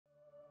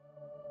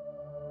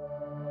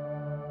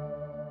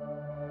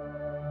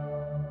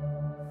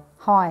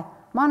Hi,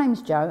 my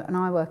name's Jo and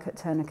I work at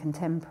Turner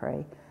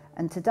Contemporary,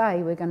 and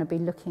today we're going to be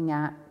looking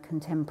at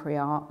contemporary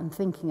art and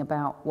thinking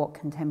about what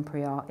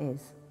contemporary art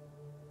is.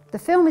 The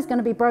film is going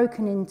to be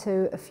broken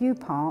into a few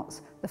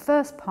parts. The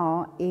first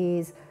part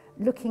is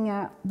looking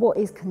at what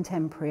is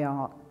contemporary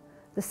art.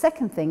 The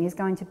second thing is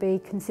going to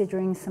be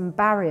considering some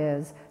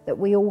barriers that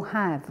we all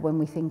have when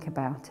we think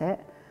about it.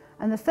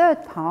 And the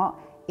third part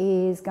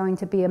is going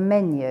to be a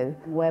menu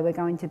where we're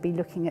going to be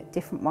looking at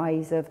different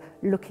ways of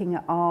looking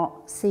at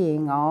art,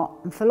 seeing art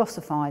and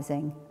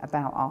philosophising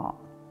about art.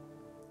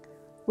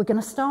 We're going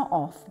to start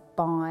off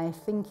by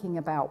thinking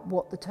about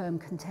what the term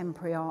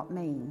contemporary art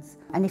means.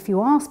 And if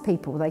you ask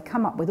people, they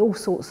come up with all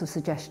sorts of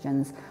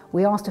suggestions.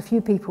 We asked a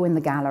few people in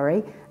the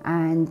gallery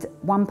and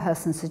one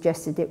person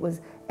suggested it was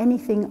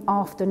anything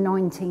after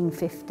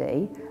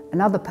 1950.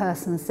 Another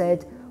person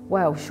said,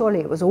 well, surely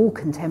it was all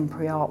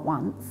contemporary art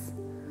once.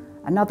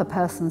 Another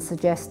person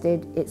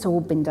suggested it's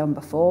all been done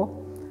before.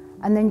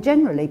 And then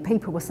generally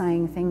people were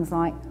saying things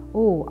like,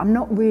 oh, I'm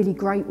not really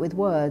great with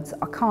words.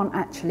 I can't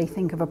actually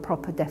think of a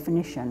proper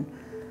definition.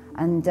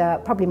 And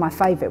probably my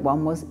favourite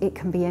one was, it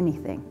can be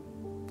anything.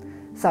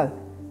 So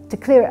to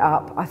clear it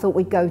up, I thought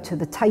we'd go to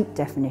the Tate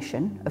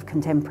definition of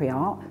contemporary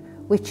art,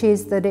 which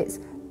is that it's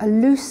a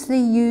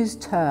loosely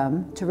used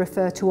term to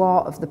refer to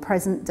art of the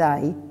present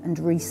day and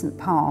recent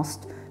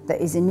past that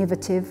is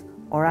innovative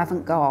or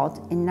avant-garde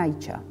in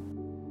nature.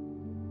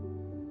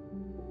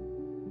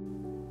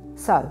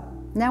 So,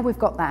 now we've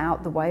got that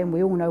out the way and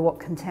we all know what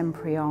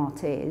contemporary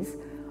art is,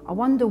 I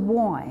wonder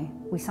why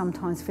we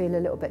sometimes feel a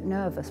little bit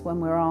nervous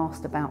when we're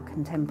asked about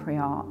contemporary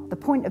art. The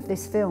point of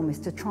this film is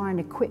to try and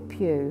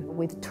equip you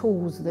with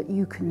tools that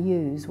you can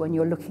use when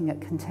you're looking at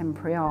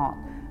contemporary art.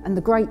 And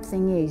the great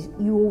thing is,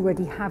 you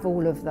already have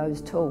all of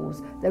those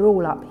tools. They're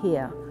all up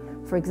here.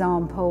 For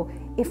example,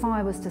 if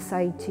I was to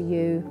say to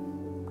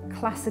you,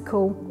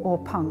 classical or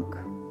punk,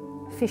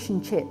 fish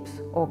and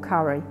chips or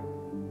curry,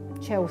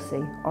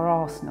 Chelsea or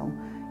Arsenal,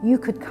 you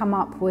could come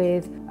up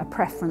with a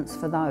preference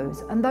for those.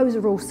 And those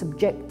are all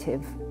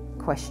subjective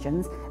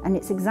questions, and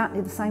it's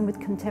exactly the same with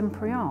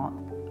contemporary art.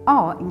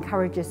 Art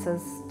encourages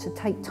us to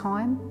take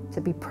time, to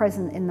be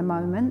present in the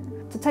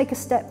moment, to take a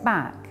step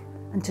back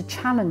and to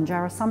challenge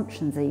our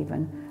assumptions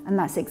even, and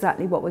that's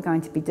exactly what we're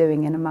going to be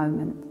doing in a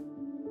moment.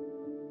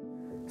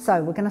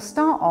 So we're going to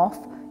start off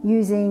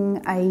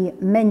using a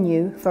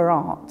menu for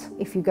art.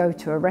 If you go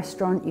to a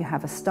restaurant, you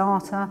have a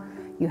starter,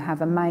 you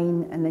have a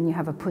main, and then you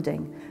have a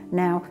pudding.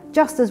 Now,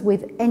 just as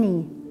with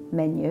any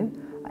menu,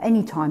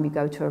 any time you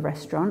go to a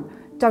restaurant,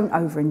 don't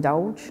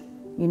overindulge.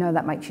 You know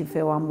that makes you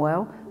feel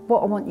unwell.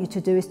 What I want you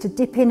to do is to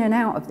dip in and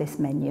out of this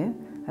menu,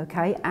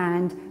 okay,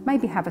 and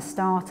maybe have a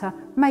starter,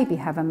 maybe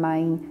have a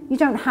main. You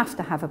don't have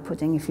to have a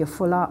pudding if you're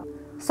full up.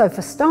 So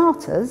for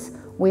starters,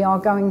 we are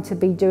going to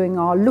be doing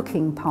our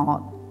looking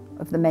part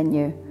of the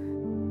menu.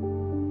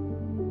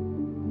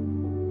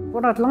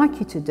 What I'd like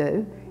you to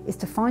do is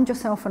to find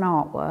yourself an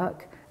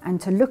artwork and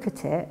to look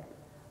at it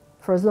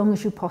for as long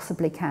as you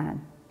possibly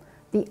can.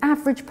 The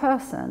average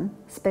person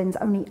spends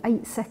only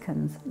 8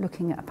 seconds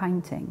looking at a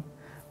painting,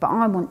 but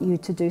I want you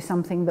to do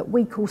something that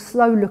we call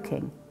slow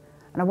looking,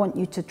 and I want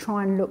you to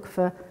try and look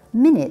for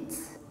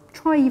minutes,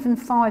 try even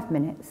 5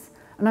 minutes.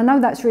 And I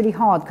know that's really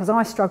hard because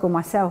I struggle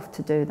myself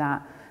to do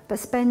that, but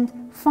spend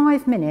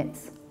 5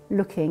 minutes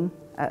looking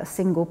at a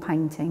single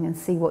painting and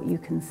see what you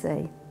can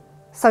see.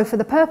 So for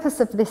the purpose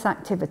of this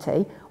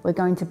activity, we're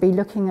going to be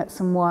looking at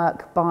some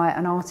work by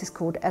an artist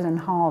called Ellen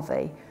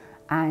Harvey,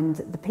 and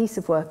the piece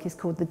of work is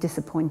called The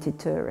Disappointed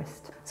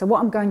Tourist. So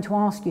what I'm going to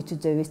ask you to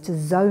do is to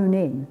zone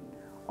in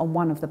on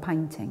one of the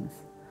paintings.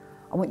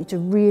 I want you to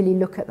really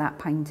look at that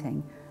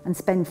painting and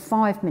spend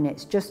 5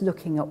 minutes just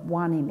looking at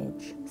one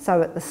image.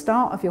 So at the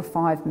start of your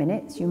 5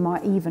 minutes, you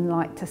might even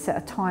like to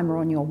set a timer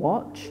on your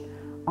watch.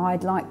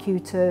 I'd like you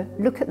to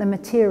look at the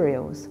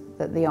materials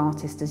that the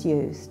artist has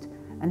used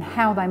and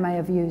how they may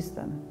have used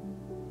them.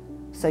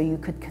 So you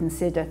could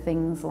consider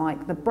things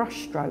like the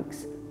brush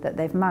strokes that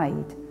they've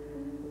made.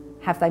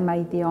 Have they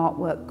made the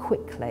artwork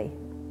quickly?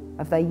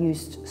 Have they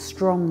used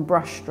strong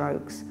brush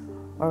strokes,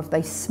 or have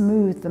they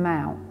smoothed them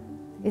out?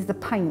 Is the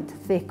paint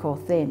thick or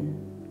thin?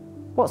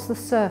 What's the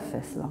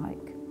surface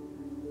like?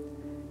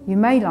 You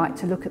may like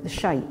to look at the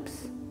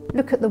shapes.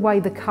 Look at the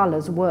way the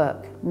colours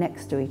work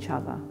next to each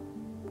other.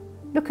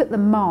 Look at the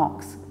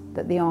marks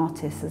that the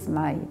artist has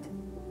made.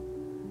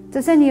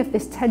 Does any of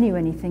this tell you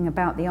anything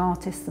about the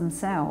artists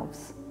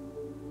themselves?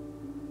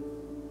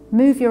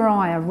 Move your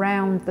eye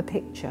around the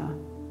picture.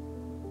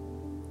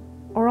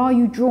 Or are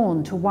you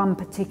drawn to one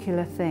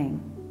particular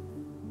thing?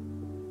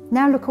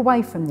 Now look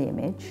away from the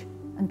image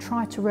and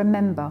try to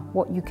remember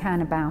what you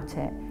can about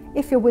it.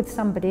 If you're with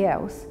somebody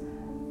else,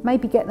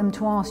 maybe get them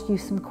to ask you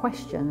some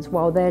questions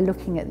while they're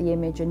looking at the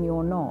image and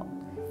you're not.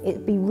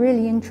 It'd be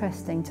really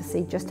interesting to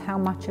see just how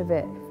much of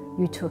it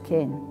you took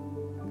in.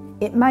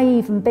 It may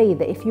even be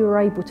that if you were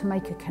able to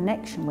make a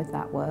connection with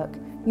that work,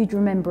 you'd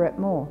remember it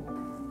more.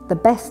 The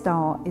best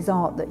art is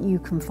art that you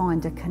can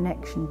find a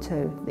connection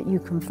to, that you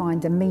can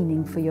find a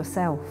meaning for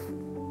yourself.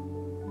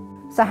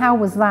 So how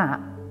was that?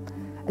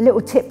 A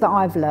little tip that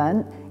I've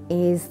learned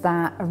is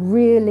that a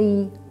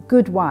really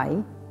good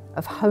way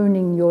of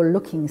honing your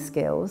looking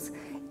skills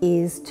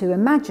is to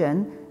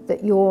imagine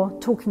that you're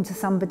talking to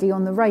somebody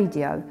on the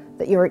radio,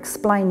 that you're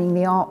explaining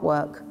the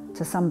artwork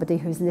to somebody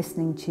who's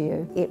listening to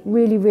you. It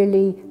really,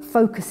 really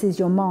focuses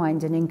your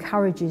mind and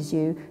encourages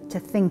you to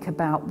think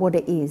about what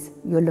it is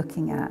you're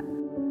looking at.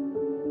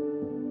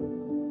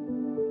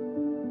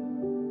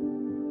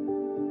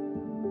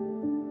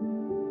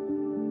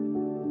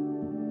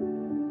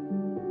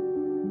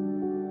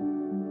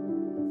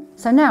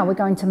 So now we're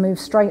going to move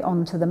straight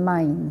on to the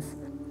mains.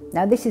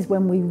 Now this is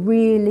when we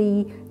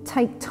really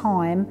take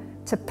time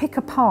to pick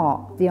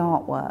apart the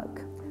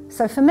artwork.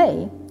 So for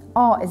me,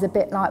 art is a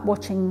bit like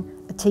watching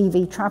a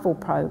TV travel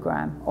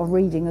program or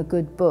reading a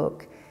good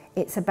book.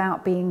 It's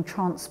about being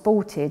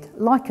transported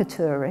like a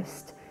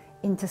tourist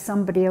into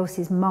somebody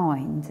else's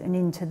mind and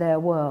into their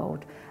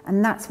world.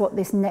 And that's what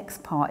this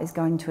next part is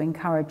going to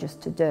encourage us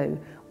to do.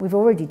 We've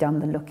already done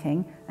the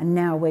looking, and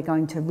now we're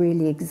going to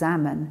really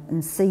examine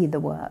and see the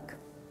work.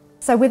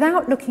 So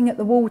without looking at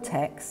the wall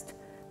text,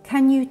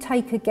 can you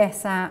take a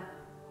guess at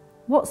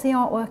what's the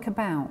artwork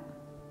about?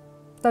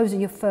 Those are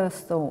your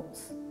first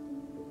thoughts.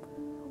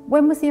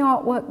 When was the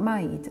artwork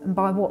made and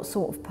by what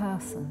sort of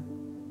person?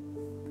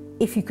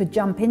 If you could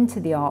jump into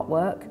the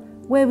artwork,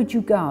 where would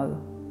you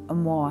go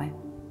and why?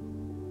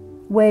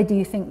 Where do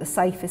you think the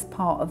safest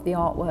part of the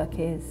artwork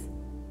is?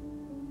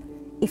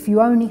 If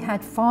you only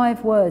had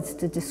 5 words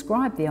to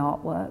describe the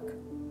artwork,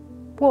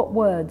 what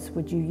words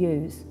would you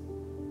use?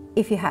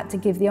 If you had to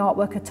give the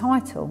artwork a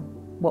title,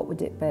 what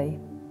would it be?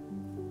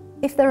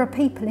 If there are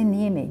people in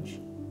the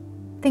image,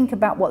 think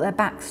about what their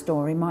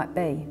backstory might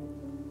be.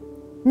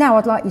 Now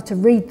I'd like you to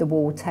read the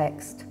wall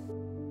text.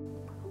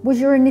 Was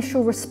your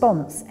initial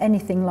response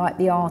anything like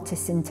the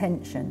artist's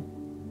intention?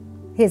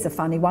 Here's a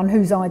funny one.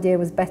 Whose idea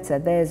was better,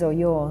 theirs or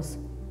yours?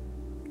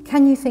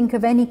 Can you think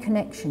of any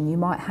connection you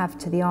might have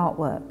to the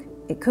artwork?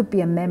 It could be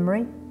a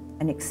memory,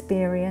 an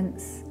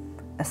experience,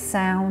 a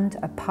sound,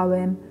 a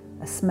poem,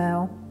 a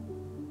smell.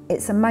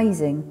 It's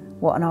amazing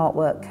what an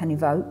artwork can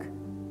evoke.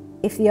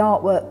 If the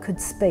artwork could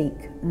speak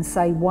and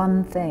say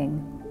one thing,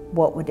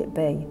 what would it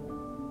be?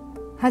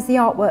 Has the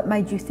artwork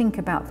made you think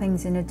about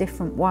things in a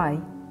different way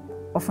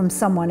or from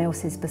someone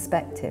else's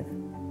perspective?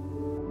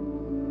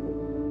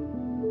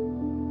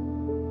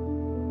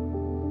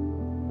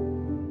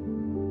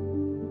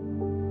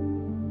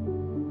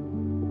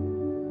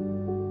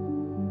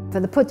 For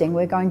the pudding,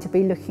 we're going to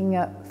be looking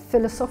at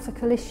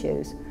philosophical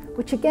issues,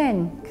 which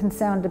again can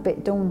sound a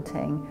bit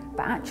daunting,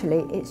 but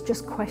actually it's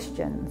just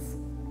questions.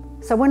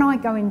 So when I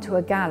go into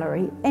a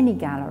gallery, any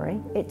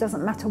gallery, it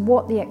doesn't matter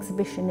what the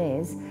exhibition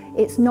is,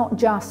 it's not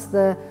just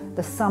the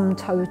sum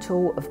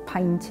total of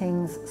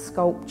paintings,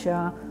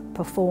 sculpture,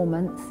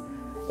 performance.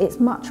 It's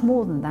much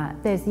more than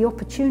that. There's the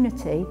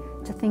opportunity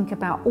to think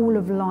about all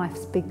of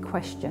life's big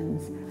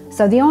questions.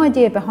 So the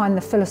idea behind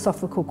the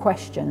philosophical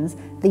questions,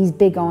 these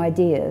big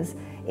ideas,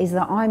 is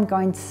that I'm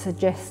going to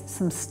suggest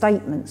some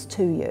statements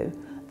to you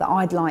that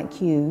I'd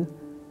like you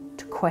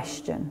to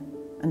question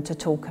and to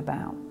talk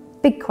about.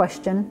 Big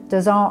question,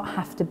 does art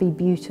have to be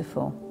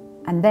beautiful?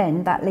 And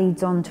then that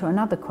leads on to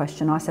another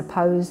question, I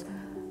suppose.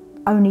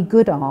 Only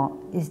good art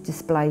is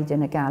displayed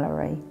in a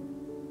gallery.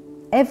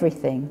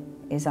 Everything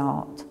is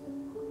art.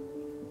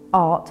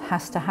 Art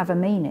has to have a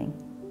meaning.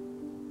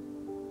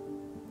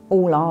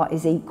 All art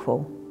is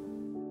equal.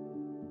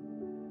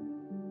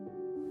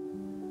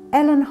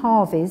 Ellen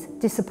Harvey's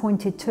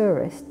Disappointed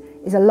Tourist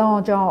is a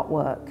large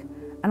artwork,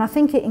 and I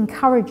think it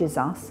encourages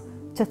us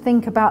to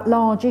think about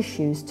large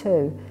issues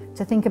too,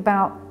 to think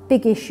about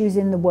big issues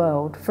in the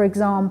world. For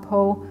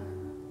example,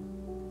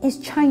 is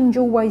change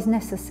always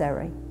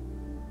necessary?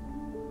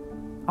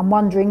 I'm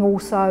wondering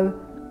also,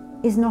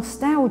 is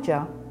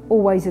nostalgia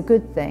always a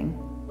good thing?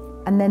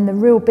 And then the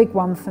real big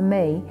one for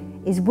me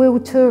is, will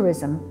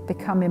tourism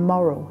become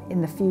immoral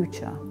in the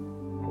future?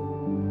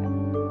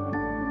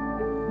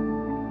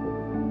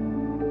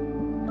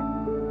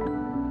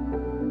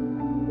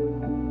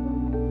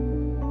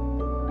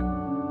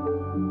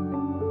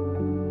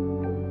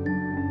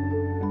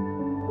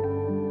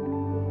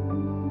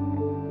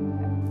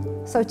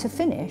 So to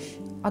finish,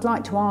 I'd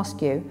like to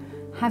ask you,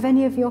 have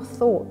any of your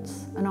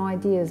thoughts and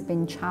ideas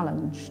been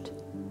challenged?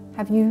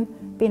 Have you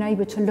been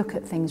able to look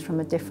at things from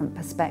a different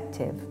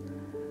perspective?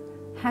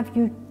 Have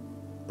you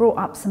brought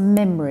up some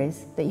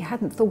memories that you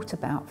hadn't thought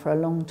about for a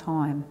long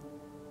time?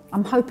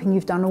 I'm hoping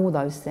you've done all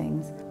those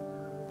things.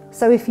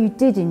 So if you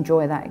did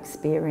enjoy that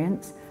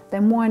experience,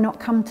 then why not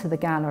come to the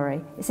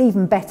gallery? It's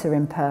even better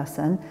in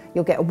person.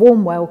 You'll get a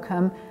warm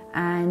welcome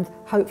and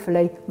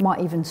hopefully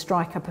might even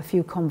strike up a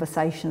few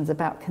conversations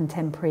about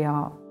contemporary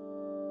art.